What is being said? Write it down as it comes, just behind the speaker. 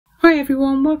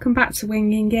everyone, welcome back to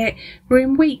Winging It. We're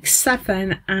in week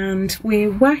 7 and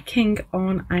we're working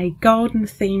on a garden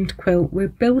themed quilt. We're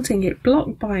building it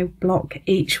block by block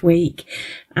each week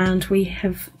and we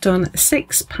have done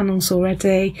 6 panels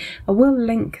already. I will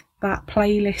link that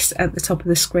playlist at the top of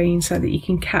the screen so that you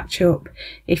can catch up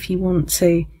if you want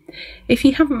to. If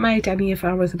you haven't made any of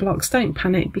our other blocks, don't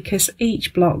panic because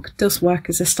each block does work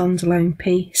as a standalone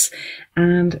piece,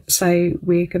 and so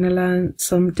we're going to learn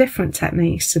some different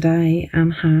techniques today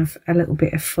and have a little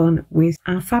bit of fun with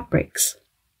our fabrics.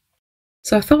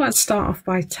 So I thought I'd start off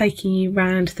by taking you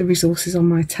round the resources on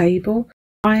my table.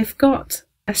 I've got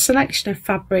a selection of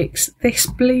fabrics. This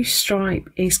blue stripe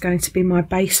is going to be my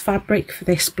base fabric for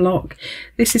this block.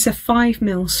 This is a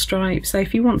 5mm stripe, so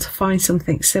if you want to find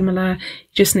something similar, you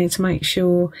just need to make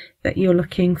sure that you're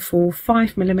looking for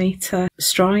 5mm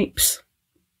stripes.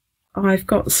 I've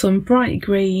got some bright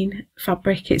green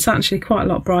fabric. It's actually quite a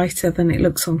lot brighter than it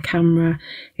looks on camera.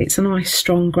 It's a nice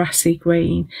strong grassy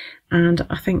green and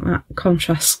I think that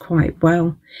contrasts quite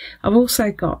well. I've also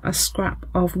got a scrap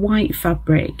of white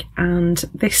fabric and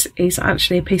this is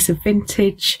actually a piece of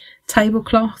vintage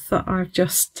tablecloth that I've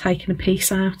just taken a piece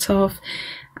out of,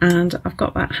 and I've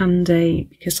got that handy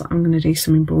because I'm going to do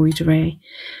some embroidery.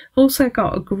 Also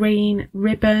got a green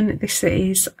ribbon. This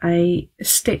is a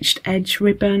stitched edge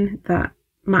ribbon that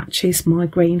matches my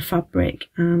green fabric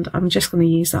and I'm just going to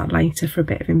use that later for a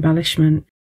bit of embellishment.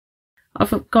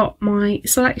 I've got my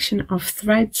selection of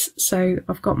threads, so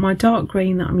I've got my dark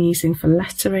green that I'm using for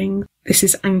lettering. This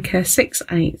is Anchor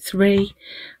 683.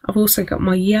 I've also got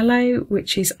my yellow,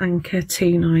 which is Anchor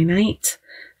 298.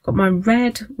 I've got my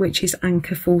red, which is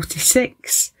Anchor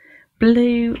 46.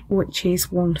 Blue, which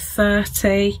is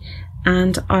 130.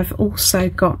 And I've also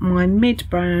got my mid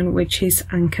brown, which is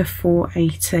Anchor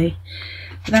 480.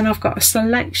 Then I've got a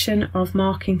selection of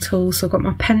marking tools. So I've got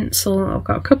my pencil, I've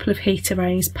got a couple of heat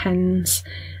erase pens,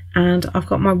 and I've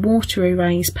got my water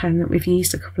erase pen that we've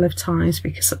used a couple of times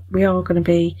because we are going to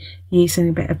be using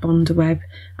a bit of Bondweb.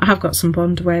 I have got some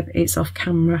Bondweb, it's off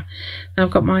camera. And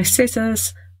I've got my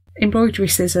scissors, embroidery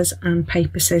scissors and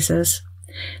paper scissors.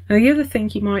 Now the other thing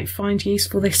you might find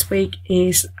useful this week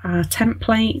is a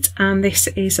template, and this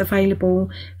is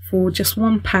available for just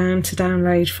 £1 to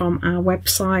download from our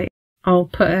website. I'll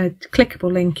put a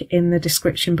clickable link in the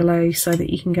description below so that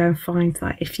you can go and find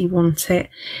that if you want it.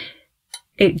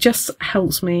 It just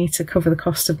helps me to cover the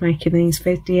cost of making these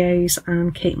videos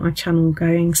and keep my channel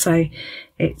going, so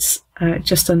it's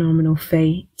just a nominal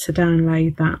fee to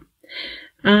download that.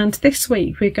 And this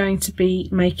week we're going to be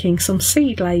making some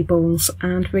seed labels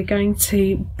and we're going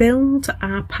to build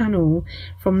our panel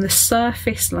from the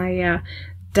surface layer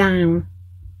down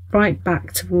right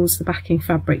back towards the backing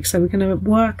fabric. So we're going to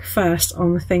work first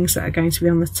on the things that are going to be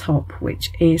on the top,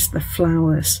 which is the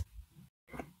flowers.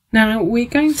 Now we're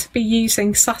going to be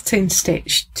using satin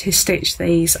stitch to stitch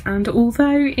these, and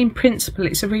although in principle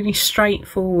it's a really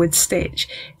straightforward stitch,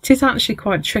 it is actually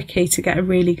quite tricky to get a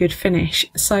really good finish.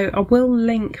 So I will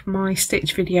link my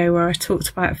stitch video where I talked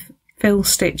about fill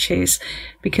stitches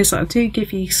because I do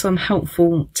give you some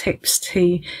helpful tips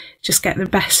to just get the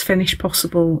best finish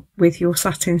possible with your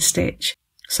satin stitch.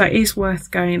 So it is worth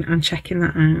going and checking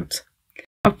that out.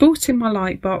 I've brought in my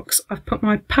light box, I've put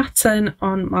my pattern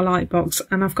on my light box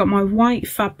and I've got my white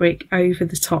fabric over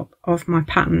the top of my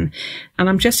pattern, and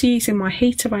I'm just using my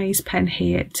heat erase pen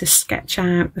here to sketch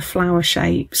out the flower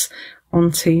shapes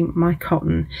onto my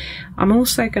cotton. I'm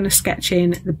also going to sketch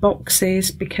in the boxes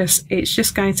because it's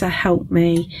just going to help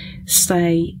me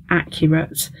stay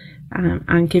accurate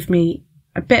and give me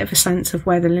a bit of a sense of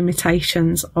where the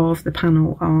limitations of the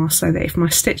panel are, so that if my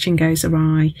stitching goes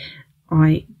awry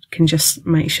I can just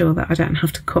make sure that I don't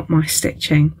have to cut my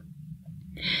stitching.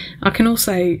 I can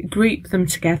also group them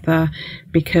together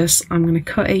because I'm going to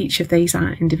cut each of these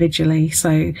out individually,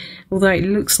 so although it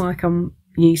looks like I'm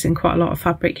using quite a lot of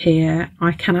fabric here,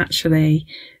 I can actually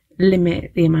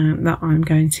limit the amount that I'm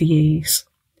going to use.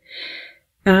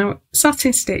 Now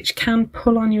satin stitch can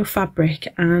pull on your fabric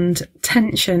and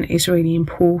tension is really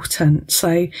important,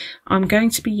 so I'm going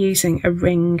to be using a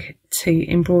ring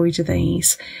to embroider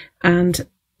these, and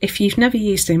if you've never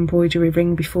used an embroidery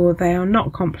ring before, they are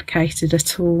not complicated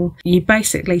at all. You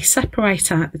basically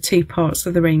separate out the 2 parts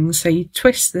of the ring, so you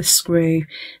twist the screw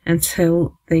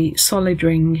until the solid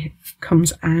ring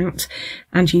comes out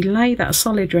and you lay that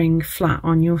solid ring flat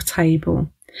on your table.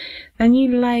 Then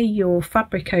you lay your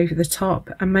fabric over the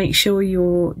top and make sure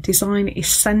your design is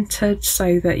centered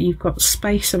so that you've got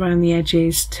space around the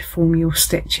edges to form your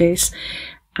stitches,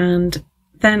 and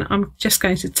then I'm just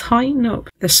going to tighten up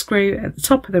the screw at the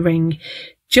top of the ring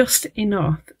just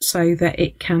enough so that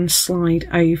it can slide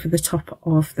over the top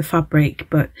of the fabric,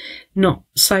 but not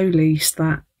so loose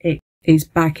that it is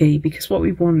baggy, because what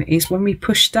we want is when we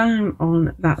push down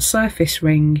on that surface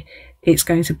ring, it's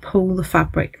going to pull the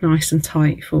fabric nice and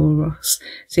tight for us.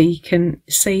 So you can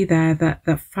see there that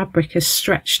the fabric has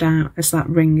stretched out as that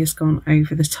ring has gone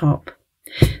over the top.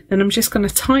 Then I'm just going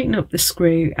to tighten up the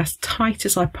screw as tight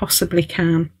as I possibly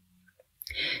can,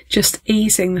 just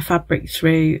easing the fabric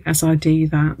through as I do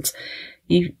that.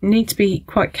 You need to be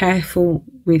quite careful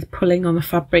with pulling on the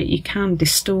fabric. You can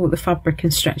distort the fabric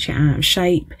and stretch it out of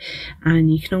shape,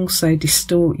 and you can also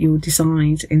distort your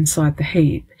designs inside the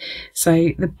hoop. So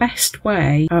the best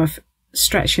way of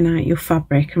stretching out your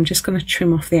fabric, I'm just going to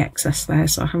trim off the excess there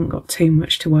so I haven't got too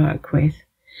much to work with.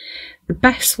 The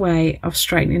best way of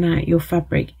straightening out your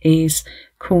fabric is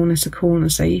corner to corner.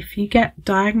 So if you get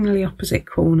diagonally opposite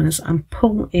corners and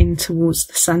pull in towards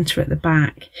the centre at the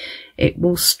back, it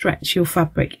will stretch your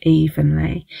fabric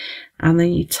evenly. And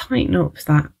then you tighten up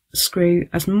that screw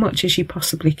as much as you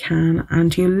possibly can,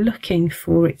 and you're looking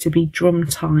for it to be drum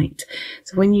tight.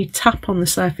 So when you tap on the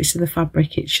surface of the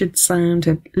fabric, it should sound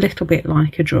a little bit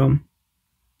like a drum.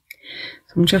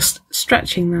 So I'm just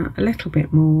stretching that a little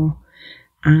bit more,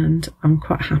 and I'm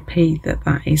quite happy that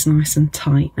that is nice and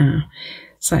tight now.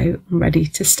 So I'm ready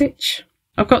to stitch.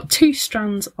 I've got 2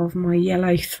 strands of my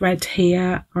yellow thread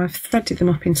here. I've threaded them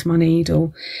up into my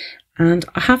needle, and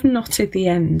I have knotted the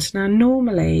end. Now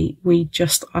normally we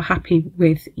just are happy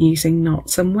with using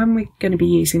knots, and when we're going to be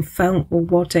using felt or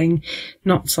wadding,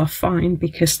 knots are fine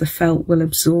because the felt will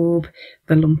absorb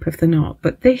the lump of the knot.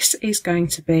 But this is going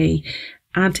to be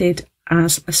added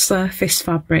as a surface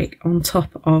fabric on top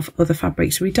of other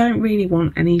fabrics. We don't really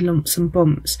want any lumps and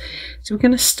bumps. So we're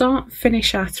going to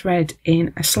finish our thread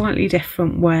in a slightly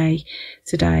different way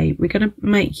today. We're going to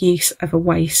make use of a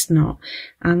waist knot,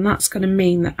 and that's going to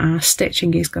mean that our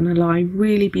stitching is going to lie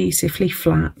really beautifully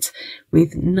flat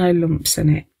with no lumps in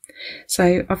it.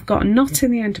 So I've got a knot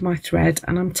in the end of my thread,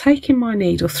 and I'm taking my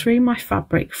needle through my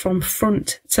fabric from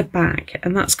front to back,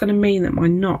 and that's going to mean that my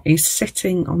knot is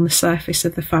sitting on the surface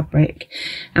of the fabric,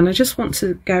 and I just want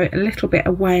to go a little bit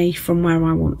away from where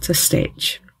I want to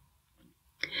stitch.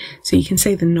 So you can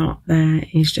see the knot there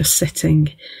is just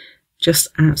sitting just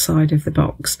outside of the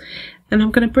box. Then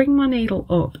I'm going to bring my needle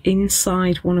up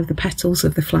inside one of the petals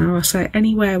of the flower, so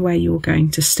anywhere where you're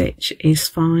going to stitch is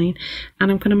fine,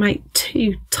 and I'm going to make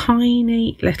 2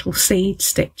 tiny little seed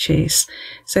stitches.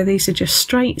 So these are just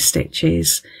straight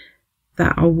stitches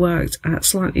that are worked at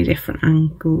slightly different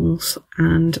angles,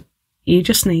 and you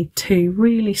just need 2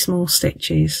 really small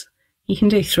stitches. You can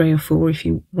do 3 or 4 if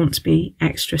you want to be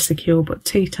extra secure, but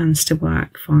 2 tends to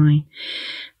work fine.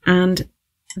 And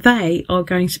they are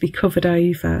going to be covered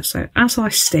over, so as I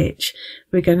stitch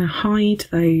we're going to hide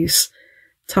those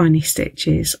tiny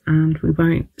stitches and we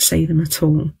won't see them at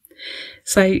all.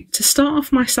 So to start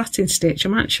off my satin stitch,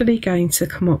 I'm actually going to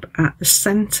come up at the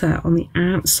centre on the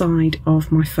outside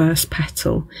of my first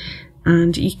petal,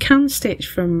 and you can stitch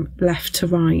from left to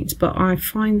right, but I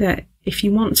find that if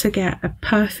you want to get a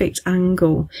perfect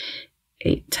angle,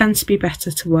 it tends to be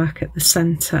better to work at the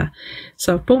centre.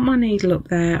 So I've brought my needle up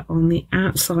there on the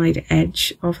outside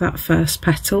edge of that first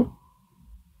petal,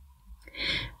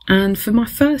 and for my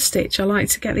first stitch I like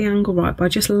to get the angle right by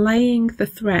just laying the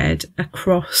thread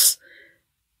across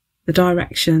the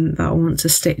direction that I want to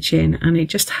stitch in, and it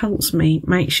just helps me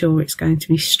make sure it's going to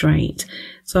be straight.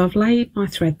 So I've laid my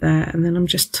thread there, and then I'm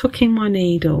just tucking my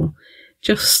needle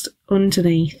just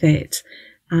underneath it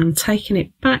and taking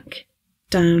it back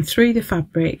down through the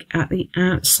fabric at the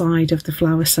outside of the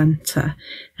flower centre,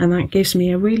 and that gives me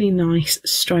a really nice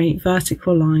straight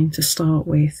vertical line to start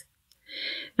with.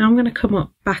 Now I'm going to come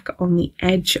up back on the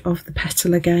edge of the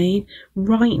petal again,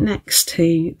 right next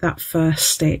to that first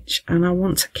stitch, and I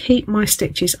want to keep my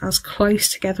stitches as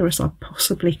close together as I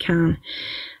possibly can,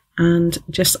 and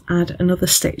just add another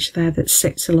stitch there that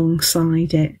sits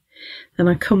alongside it. Then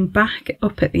I come back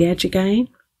up at the edge again,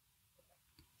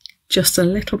 just a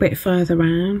little bit further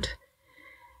round,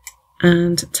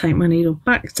 and take my needle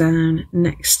back down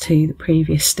next to the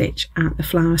previous stitch at the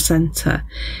flower centre.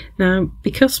 Now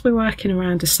because we're working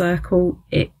around a circle,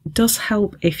 it does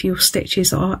help if your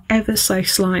stitches are ever so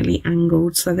slightly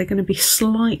angled, so they're going to be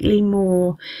slightly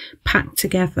more packed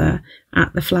together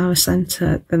at the flower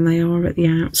centre than they are at the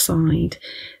outside.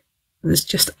 There's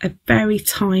just a very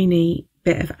tiny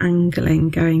bit of angling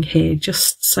going here,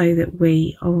 just so that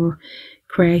we are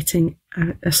creating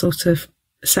a sort of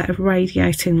set of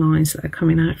radiating lines that are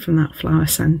coming out from that flower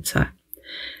centre.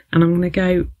 And I'm going to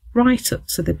go right up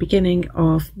to the beginning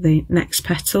of the next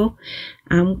petal,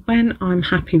 and when I'm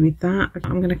happy with that,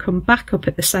 I'm going to come back up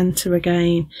at the centre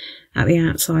again at the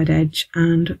outside edge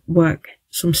and work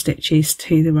some stitches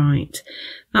to the right.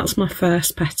 That's my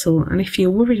first petal, and if you're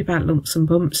worried about lumps and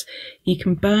bumps, you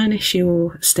can burnish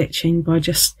your stitching by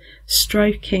just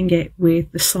stroking it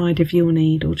with the side of your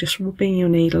needle, just rubbing your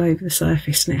needle over the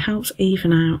surface, and it helps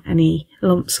even out any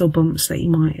lumps or bumps that you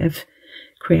might have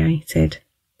created.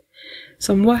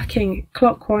 So I'm working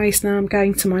clockwise now. I'm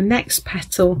going to my next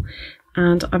petal,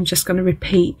 and I'm just going to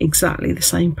repeat exactly the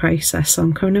same process. So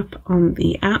I'm coming up on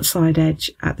the outside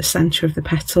edge at the centre of the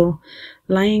petal,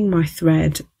 laying my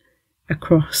thread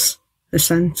across the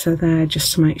centre there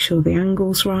just to make sure the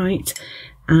angle's right,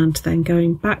 and then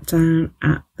going back down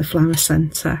at the flower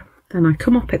centre. Then I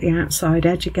come up at the outside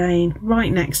edge again,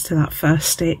 right next to that first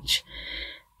stitch,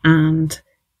 and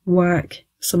work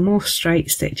some more straight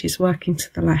stitches, working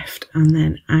to the left and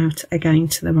then out again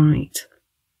to the right.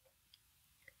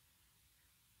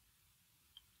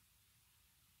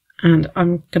 And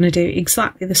I'm going to do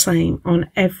exactly the same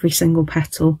on every single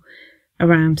petal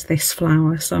around this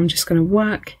flower. So I'm just going to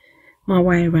work my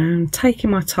way around,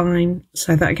 taking my time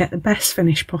so that I get the best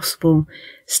finish possible,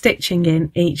 stitching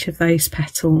in each of those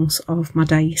petals of my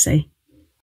daisy.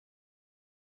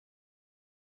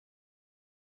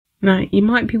 Now, you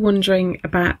might be wondering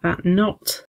about that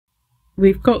knot.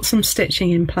 We've got some stitching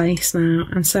in place now,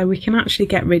 and so we can actually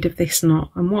get rid of this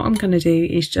knot. And what I'm going to do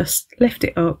is just lift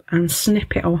it up and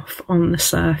snip it off on the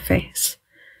surface.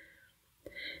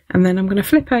 And then I'm going to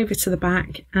flip over to the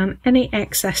back, and any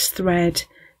excess thread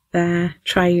there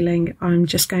trailing, I'm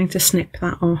just going to snip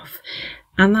that off.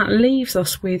 And that leaves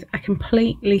us with a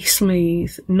completely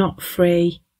smooth,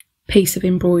 knot-free piece of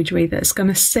embroidery that's going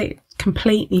to sit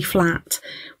completely flat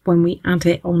when we add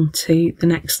it onto the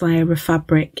next layer of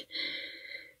fabric.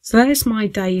 So there's my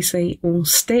daisy all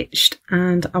stitched,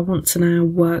 and I want to now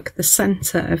work the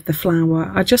centre of the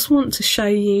flower. I just want to show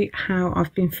you how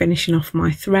I've been finishing off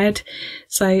my thread.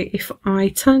 So if I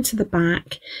turn to the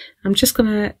back, I'm just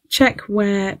going to check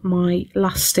where my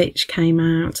last stitch came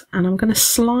out, and I'm going to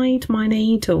slide my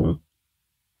needle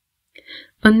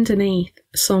underneath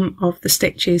some of the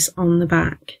stitches on the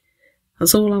back.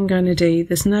 That's all I'm going to do.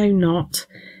 There's no knot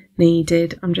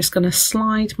needed. I'm just going to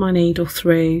slide my needle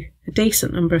through a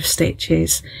decent number of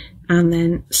stitches and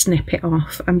then snip it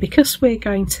off. And because we're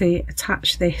going to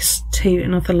attach this to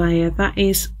another layer that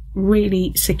is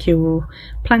really secure,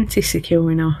 plenty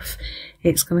secure enough,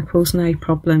 it's going to cause no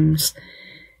problems.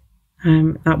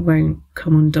 That won't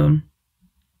come undone.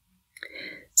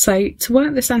 So to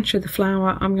work the centre of the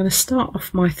flower, I'm going to start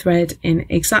off my thread in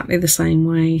exactly the same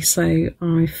way. So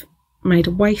I've made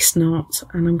a waist knot,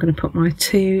 and I'm going to put my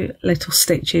 2 little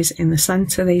stitches in the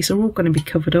centre. These are all going to be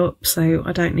covered up, so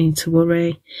I don't need to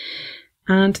worry.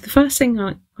 And the first thing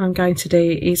I'm going to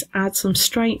do is add some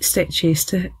straight stitches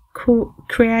to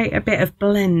create a bit of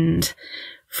blend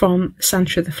from the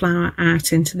centre of the flower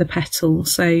out into the petal.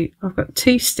 So I've got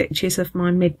 2 stitches of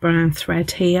my mid-brown thread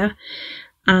here,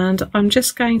 and I'm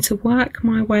just going to work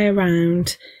my way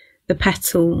around the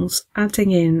petals, adding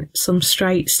in some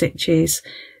straight stitches,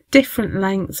 different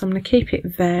lengths. I'm going to keep it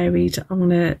varied. I'm going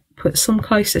to put some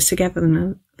closer together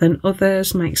than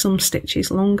others, make some stitches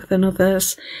longer than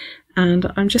others, and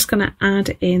I'm just going to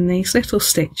add in these little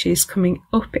stitches coming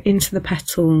up into the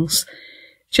petals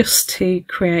just to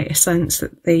create a sense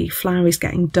that the flower is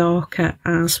getting darker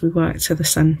as we work to the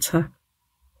centre.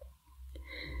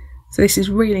 So this is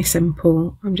really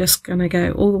simple. I'm just going to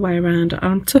go all the way around.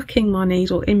 I'm tucking my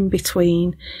needle in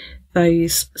between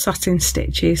those satin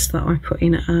stitches that I put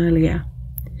in earlier.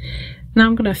 Now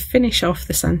I'm going to finish off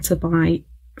the centre by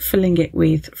filling it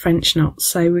with French knots.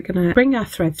 So we're going to bring our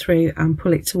thread through and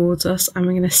pull it towards us, and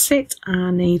we're going to sit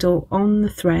our needle on the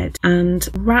thread and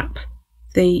wrap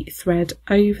the thread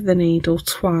over the needle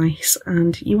twice,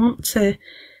 and you want to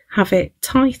have it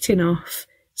tight enough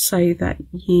so that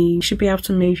you should be able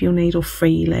to move your needle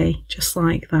freely, just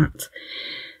like that.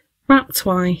 Wrap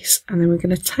twice, and then we're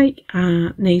going to take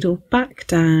our needle back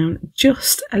down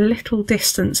just a little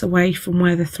distance away from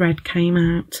where the thread came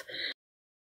out.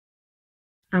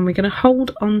 And we're going to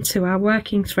hold on to our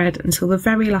working thread until the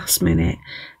very last minute,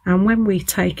 and when we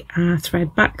take our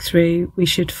thread back through, we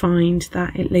should find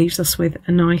that it leaves us with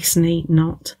a nice neat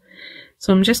knot.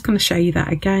 So I'm just going to show you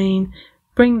that again.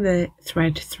 Bring the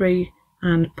thread through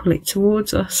and pull it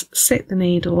towards us, sit the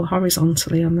needle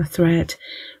horizontally on the thread,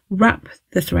 wrap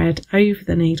the thread over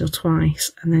the needle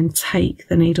twice, and then take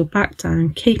the needle back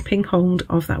down, keeping hold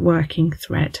of that working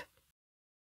thread.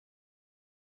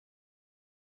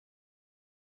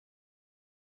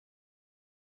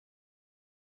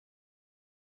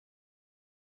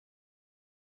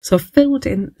 So I've filled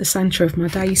in the centre of my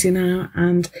daisy now,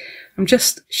 and I'm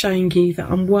just showing you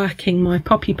that I'm working my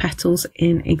poppy petals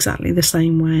in exactly the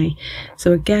same way.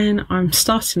 So again, I'm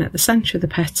starting at the centre of the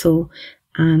petal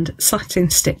and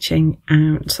satin stitching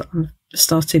out. I've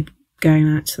started going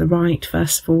out to the right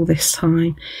first of all this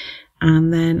time,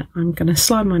 and then I'm going to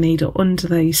slide my needle under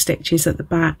those stitches at the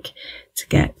back to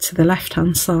get to the left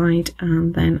hand side,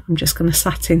 and then I'm just going to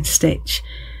satin stitch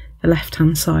the left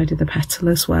hand side of the petal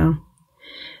as well.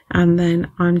 And then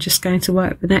I'm just going to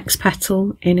work the next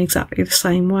petal in exactly the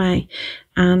same way.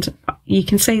 And you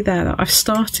can see there that I've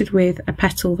started with a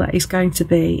petal that is going to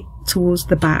be towards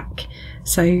the back.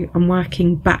 So I'm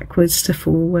working backwards to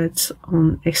forwards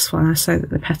on this flower so that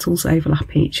the petals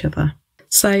overlap each other.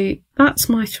 So that's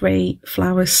my 3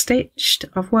 flowers stitched.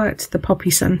 I've worked the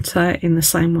poppy centre in the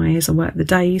same way as I worked the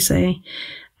daisy,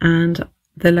 and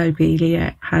the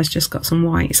lobelia has just got some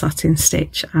white satin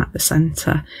stitch at the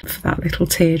centre for that little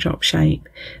teardrop shape.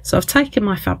 So I've taken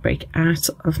my fabric out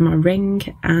of my ring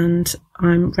and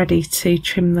I'm ready to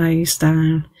trim those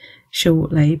down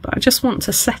shortly, but I just want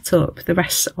to set up the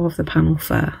rest of the panel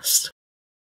first.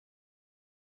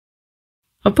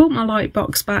 I've brought my light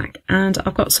box back and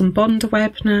I've got some bonder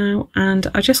web now, and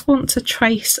I just want to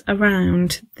trace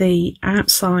around the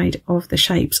outside of the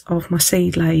shapes of my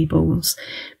seed labels,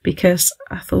 because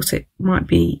I thought it might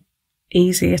be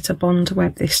easier to bonder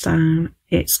web this down.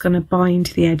 It's going to bind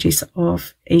the edges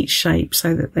of each shape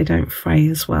so that they don't fray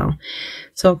as well.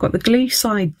 So I've got the glue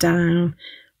side down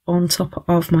on top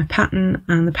of my pattern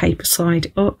and the paper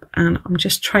side up, and I'm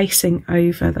just tracing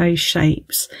over those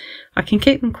shapes. I can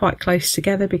keep them quite close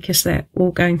together because they're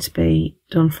all going to be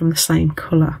done from the same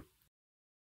colour.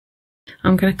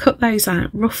 I'm going to cut those out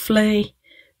roughly.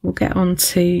 We'll get on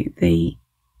to the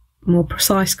more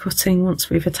precise cutting once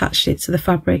we've attached it to the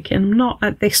fabric, and I'm not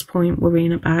at this point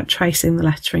worrying about tracing the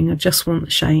lettering, I just want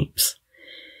the shapes.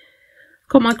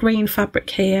 Got my green fabric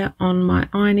here on my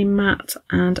ironing mat,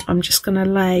 and I'm just going to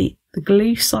lay the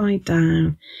glue side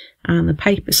down and the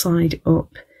paper side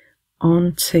up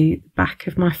onto the back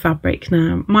of my fabric.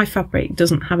 Now my fabric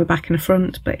doesn't have a back and a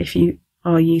front, but if you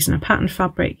are using a pattern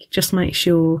fabric, just make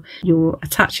sure you're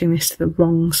attaching this to the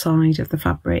wrong side of the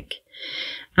fabric.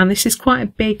 And this is quite a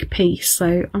big piece,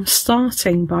 so I'm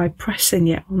starting by pressing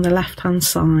it on the left hand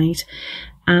side,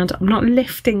 and I'm not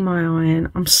lifting my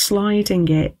iron, I'm sliding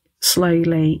it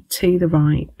slowly to the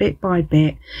right, bit by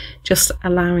bit, just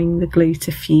allowing the glue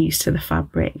to fuse to the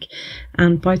fabric.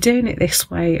 And by doing it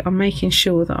this way, I'm making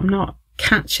sure that I'm not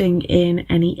catching in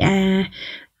any air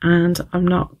and I'm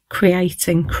not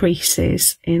creating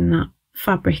creases in that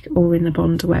fabric or in the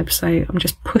bonder web. So I'm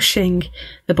just pushing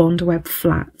the bonder web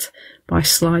flat by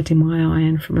sliding my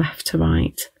iron from left to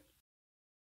right.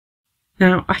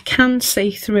 Now I can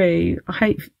see through, I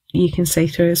hope you can see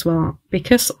through as well,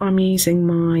 because I'm using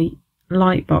my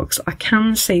light box, I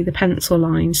can see the pencil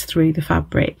lines through the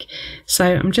fabric. So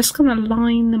I'm just going to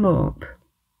line them up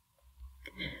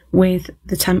with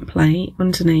the template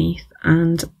underneath,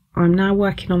 and I'm now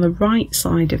working on the right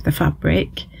side of the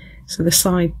fabric, so the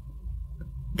side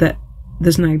that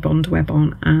there's no bond web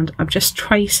on, and I'm just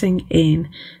tracing in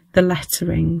the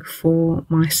lettering for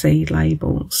my seed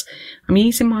labels. I'm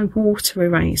using my water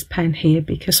erase pen here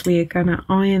because we are going to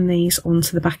iron these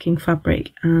onto the backing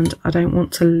fabric and I don't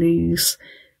want to lose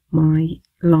my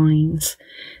lines.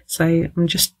 So I'm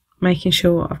just making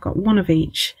sure I've got one of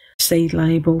each seed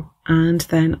label, and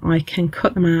then I can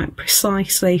cut them out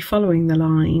precisely following the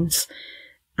lines,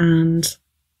 and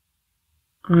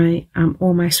I am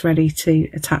almost ready to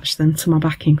attach them to my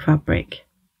backing fabric.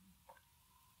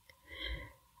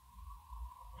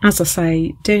 As I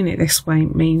say, doing it this way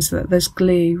means that there's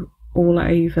glue all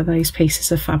over those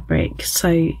pieces of fabric,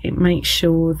 so it makes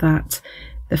sure that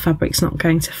the fabric's not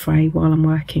going to fray while I'm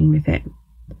working with it.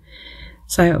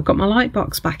 So I've got my light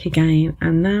box back again,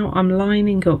 and now I'm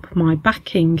lining up my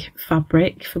backing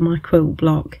fabric for my quilt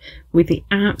block with the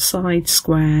outside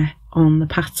square on the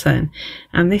pattern,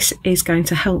 and this is going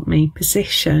to help me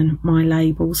position my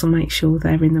labels and make sure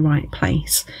they're in the right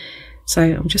place. So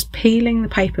I'm just peeling the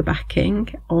paper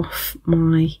backing off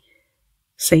my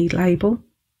seed label.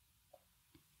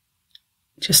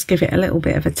 Just give it a little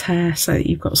bit of a tear so that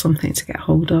you've got something to get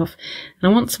hold of.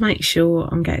 And I want to make sure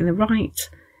I'm getting the right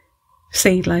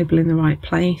seed label in the right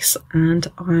place, and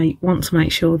I want to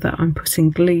make sure that I'm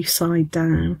putting glue side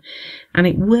down, and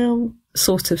it will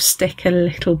sort of stick a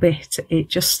little bit. It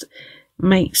just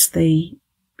makes the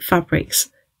fabrics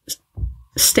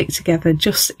stick together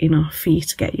just enough for you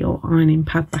to get your ironing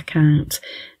pad back out.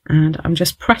 And I'm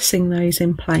just pressing those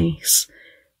in place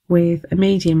with a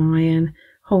medium iron,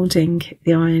 holding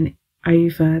the iron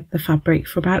over the fabric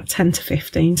for about 10 to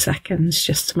 15 seconds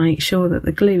just to make sure that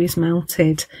the glue is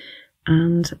melted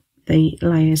and the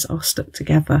layers are stuck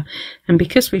together. And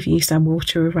because we've used our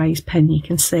water erase pen, you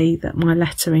can see that my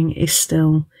lettering is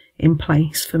still in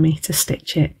place for me to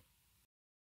stitch it.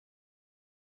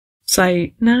 So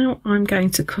now I'm going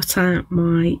to cut out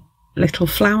my little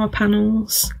flower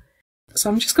panels. So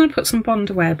I'm just going to put some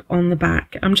Bondweb on the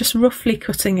back. I'm just roughly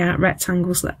cutting out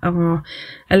rectangles that are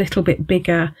a little bit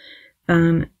bigger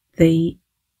than the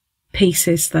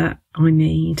pieces that I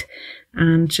need,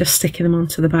 and just sticking them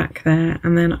onto the back there.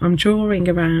 And then I'm drawing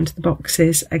around the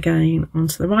boxes again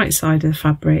onto the right side of the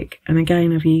fabric, and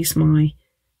again I've used my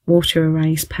water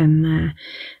erase pen there,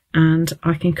 and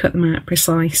I can cut them out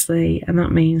precisely, and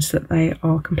that means that they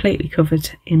are completely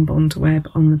covered in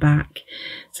Bondweb on the back.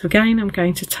 So again, I'm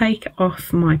going to take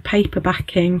off my paper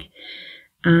backing,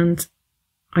 and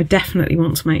I definitely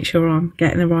want to make sure I'm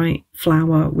getting the right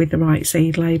flower with the right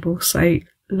seed label. So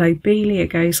Lobelia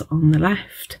goes on the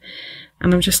left,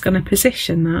 and I'm just going to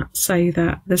position that so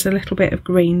that there's a little bit of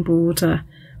green border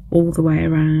all the way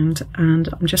around, and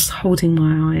I'm just holding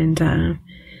my iron down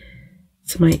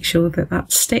to make sure that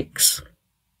that sticks.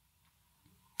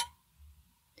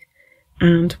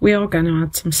 And we are going to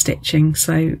add some stitching,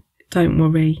 so don't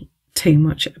worry too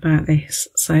much about this.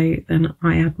 So then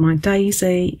I add my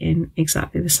daisy in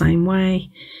exactly the same way,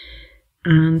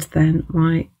 and then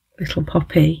my little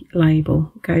poppy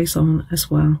label goes on as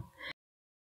well.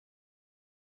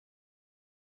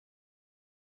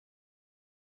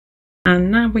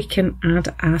 And now we can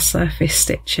add our surface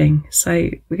stitching. So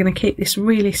we're going to keep this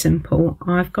really simple.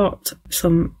 I've got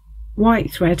some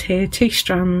white thread here, 2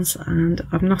 strands, and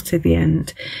I've knotted the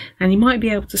end. And you might be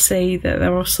able to see that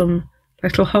there are some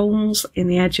little holes in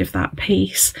the edge of that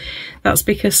piece. That's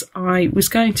because I was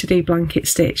going to do blanket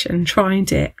stitch and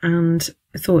tried it and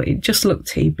thought it just looked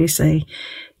too busy.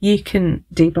 You can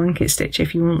do blanket stitch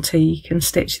if you want to. You can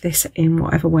stitch this in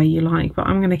whatever way you like, but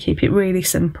I'm going to keep it really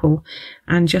simple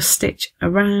and just stitch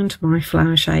around my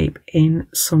flower shape in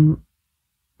some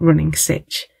running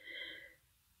stitch.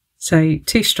 So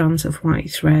 2 strands of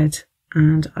white thread,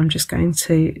 and I'm just going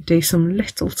to do some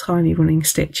little tiny running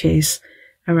stitches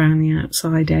around the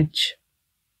outside edge.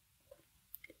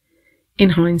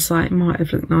 In hindsight, it might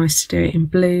have looked nice to do it in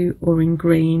blue or in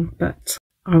green, but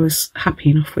I was happy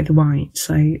enough with the white,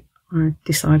 so I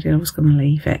decided I was going to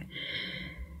leave it.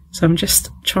 So I'm just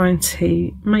trying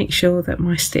to make sure that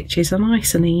my stitches are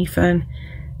nice and even,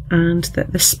 and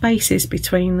that the spaces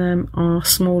between them are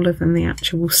smaller than the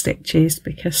actual stitches,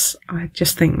 because I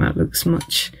just think that looks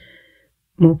much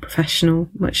more professional,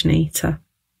 much neater.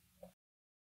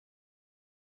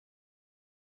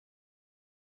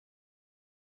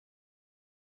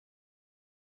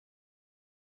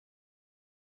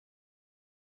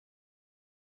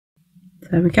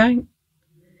 There we go,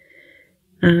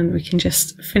 and we can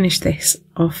just finish this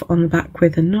off on the back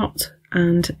with a knot,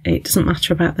 and it doesn't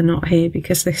matter about the knot here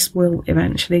because this will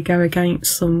eventually go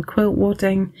against some quilt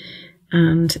wadding,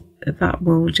 and that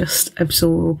will just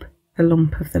absorb the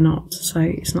lump of the knot, so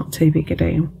it's not too big a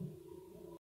deal.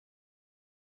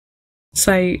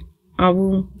 So I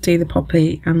will do the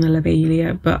poppy and the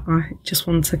lobelia, but I just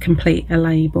want to complete a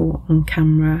label on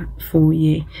camera for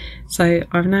you. So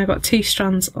I've now got 2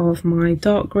 strands of my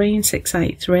dark green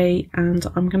 683, and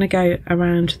I'm going to go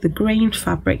around the green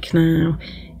fabric now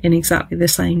in exactly the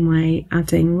same way,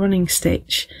 adding running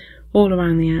stitch all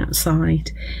around the outside.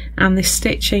 And this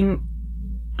stitching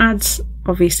adds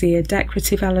obviously a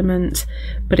decorative element,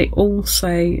 but it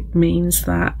also means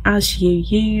that as you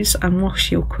use and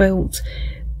wash your quilt,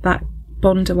 that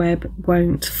Bondweb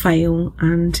won't fail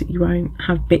and you won't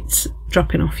have bits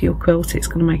dropping off your quilt. It's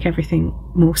going to make everything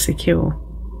more secure.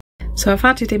 So I've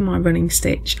added in my running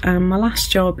stitch, and my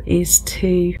last job is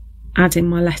to add in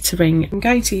my lettering. I'm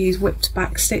going to use whipped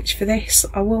back stitch for this.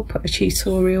 I will put a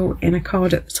tutorial in a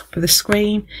card at the top of the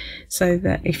screen, so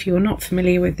that if you're not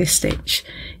familiar with this stitch,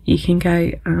 you can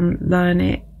go and learn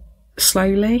it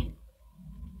slowly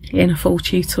in a full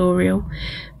tutorial,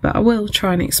 but I will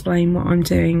try and explain what I'm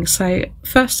doing. So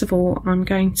first of all, I'm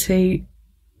going to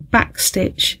back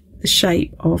stitch the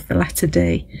shape of the letter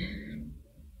D.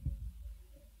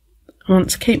 I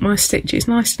want to keep my stitches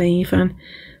nice and even.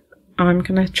 I'm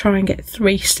going to try and get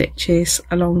 3 stitches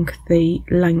along the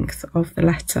length of the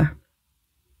letter.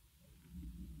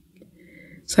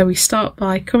 So we start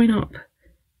by coming up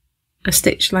a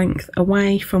stitch length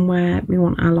away from where we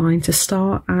want our line to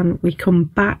start, and we come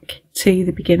back to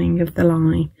the beginning of the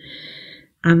line,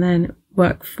 and then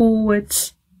work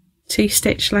forwards 2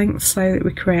 stitch lengths so that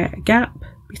we create a gap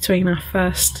between our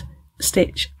first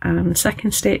stitch and the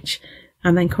second stitch,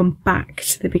 and then come back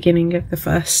to the beginning of the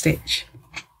first stitch.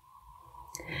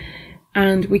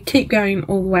 And we keep going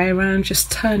all the way around,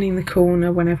 just turning the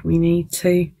corner whenever we need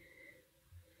to,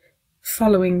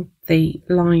 following the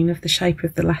line of the shape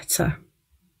of the letter.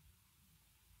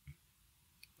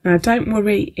 Now don't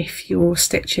worry if your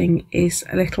stitching is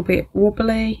a little bit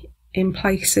wobbly in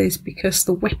places, because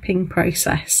the whipping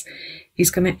process is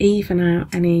going to even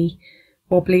out any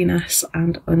wobbliness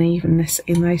and unevenness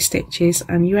in those stitches,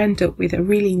 and you end up with a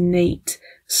really neat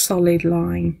solid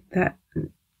line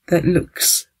that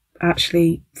looks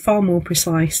actually far more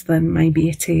precise than maybe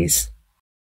it is.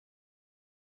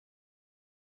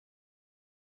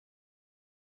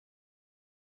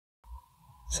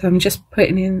 So I'm just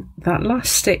putting in that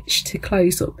last stitch to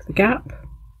close up the gap.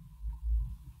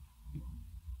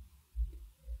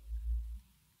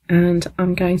 And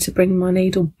I'm going to bring my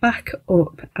needle back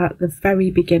up at the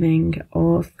very beginning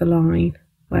of the line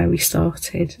where we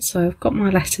started. So I've got my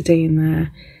letter D in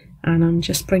there, and I'm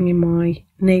just bringing my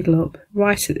needle up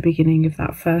right at the beginning of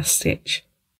that first stitch.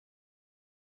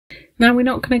 Now we're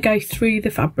not going to go through the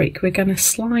fabric, we're going to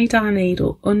slide our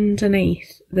needle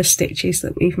underneath the stitches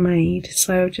that we've made.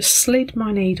 So I've just slid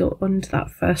my needle under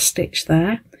that first stitch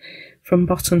there from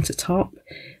bottom to top,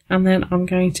 and then I'm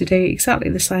going to do exactly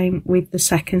the same with the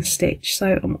second stitch.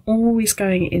 So I'm always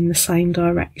going in the same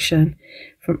direction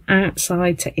from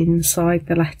outside to inside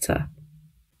the letter,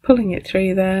 pulling it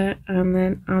through there and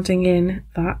then adding in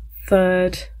that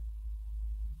third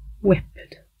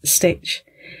whipped stitch.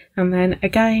 And then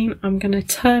again I'm going to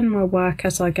turn my work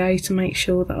as I go to make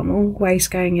sure that I'm always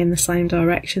going in the same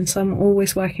direction. So I'm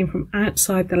always working from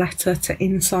outside the letter to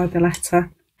inside the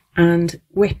letter and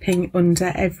whipping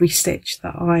under every stitch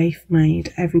that I've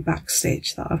made, every back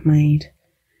stitch that I've made.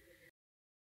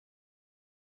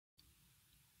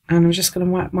 And I'm just going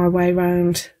to work my way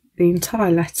around the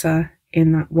entire letter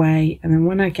in that way, and then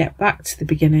when I get back to the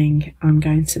beginning I'm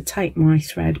going to take my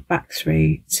thread back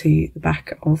through to the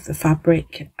back of the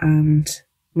fabric and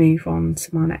move on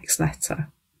to my next letter.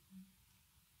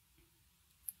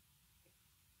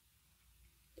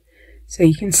 So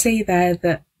you can see there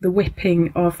that the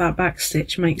whipping of that back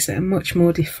stitch makes it a much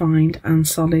more defined and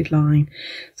solid line.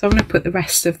 So I'm going to put the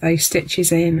rest of those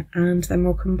stitches in, and then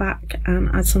we'll come back and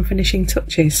add some finishing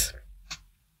touches.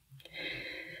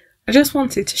 I just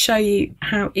wanted to show you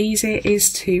how easy it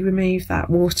is to remove that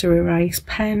water erase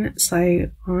pen. So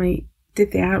I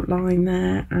did the outline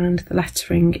there and the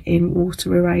lettering in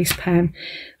water erase pen.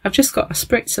 I've just got a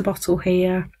spritzer bottle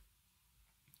here,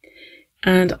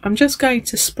 and I'm just going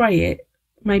to spray it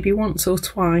maybe once or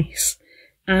twice,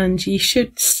 and you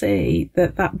should see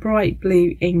that that bright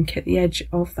blue ink at the edge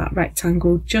of that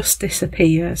rectangle just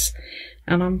disappears.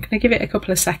 And I'm going to give it a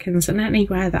couple of seconds, and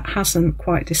anywhere that hasn't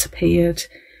quite disappeared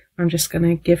I'm just going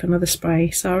to give another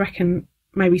spray. So I reckon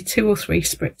maybe 2 or 3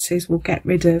 spritzes will get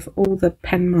rid of all the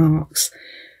pen marks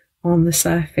on the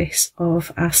surface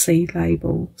of our seed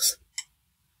labels.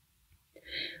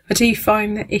 I do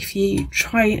find that if you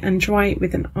try and dry it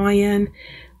with an iron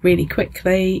really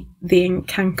quickly, the ink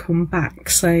can come back,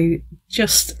 so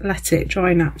just let it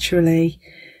dry naturally,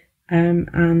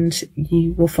 and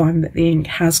you will find that the ink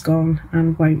has gone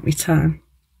and won't return.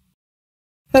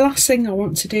 The last thing I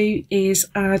want to do is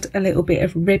add a little bit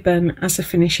of ribbon as a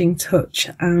finishing touch,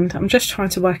 and I'm just trying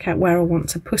to work out where I want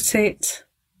to put it.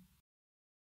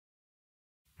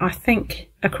 I think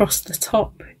across the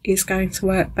top is going to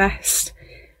work best.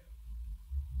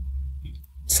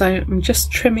 So I'm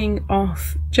just trimming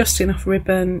off just enough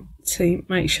ribbon to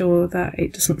make sure that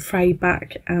it doesn't fray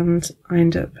back and I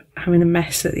end up having a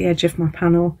mess at the edge of my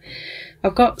panel.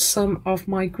 I've got some of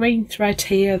my green thread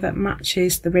here that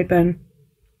matches the ribbon,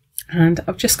 and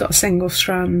I've just got a single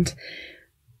strand.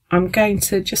 I'm going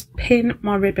to just pin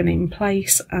my ribbon in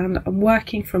place, and I'm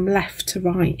working from left to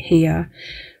right here,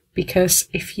 because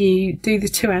if you do the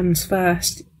 2 ends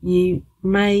first you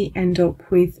may end up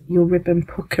with your ribbon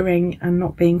puckering and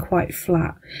not being quite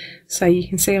flat. So you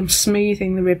can see I'm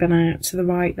smoothing the ribbon out to the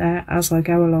right there as I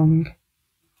go along.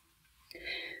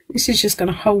 This is just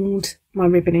going to hold my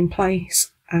ribbon in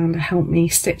place and help me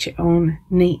stitch it on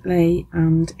neatly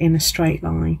and in a straight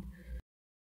line.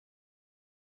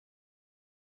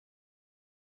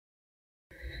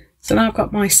 So now I've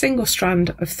got my single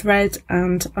strand of thread,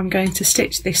 and I'm going to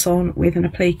stitch this on with an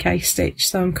applique stitch.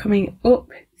 So I'm coming up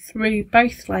through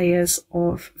both layers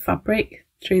of fabric,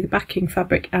 through the backing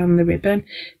fabric and the ribbon,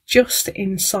 just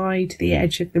inside the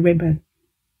edge of the ribbon.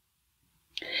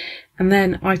 And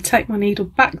then I take my needle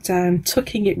back down,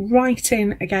 tucking it right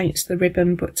in against the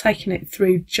ribbon, but taking it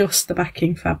through just the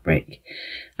backing fabric.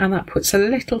 And that puts a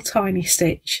little tiny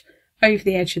stitch over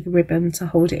the edge of the ribbon to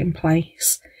hold it in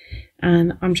place.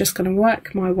 And I'm just going to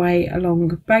work my way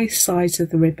along both sides of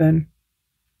the ribbon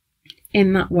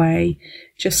in that way,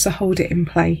 just to hold it in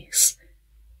place.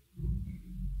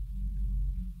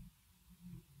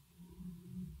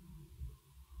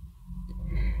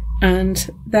 And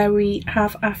there we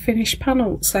have our finished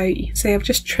panel. So you can see I've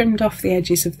just trimmed off the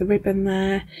edges of the ribbon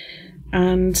there,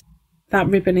 and that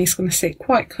ribbon is going to sit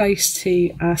quite close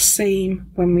to our seam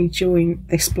when we join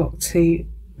this block to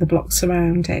the blocks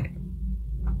around it.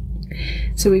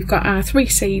 So we've got our 3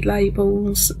 seed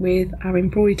labels with our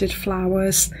embroidered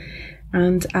flowers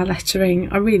and our lettering.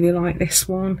 I really like this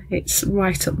one, it's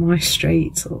right up my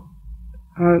street.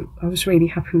 I was really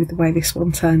happy with the way this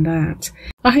one turned out.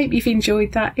 I hope you've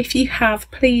enjoyed that. If you have,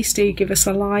 please do give us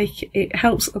a like. It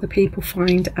helps other people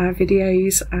find our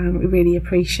videos and we really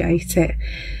appreciate it.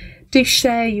 Do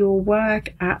share your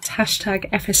work at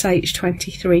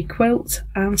 #FSH23quilt,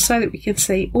 and so that we can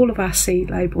see all of our seed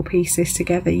label pieces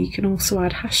together, you can also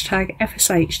add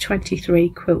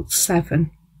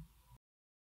 #FSH23quilt7.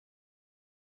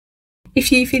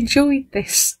 If you've enjoyed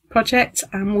this project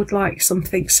and would like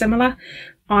something similar,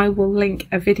 I will link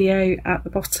a video at the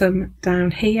bottom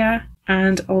down here,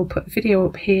 and I'll put a video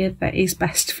up here that is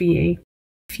best for you.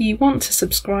 If you want to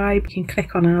subscribe, you can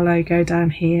click on our logo down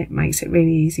here. It makes it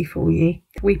really easy for you.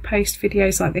 We post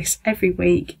videos like this every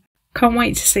week. Can't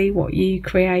wait to see what you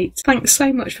create. Thanks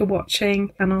so much for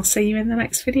watching, and I'll see you in the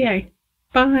next video.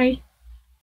 Bye!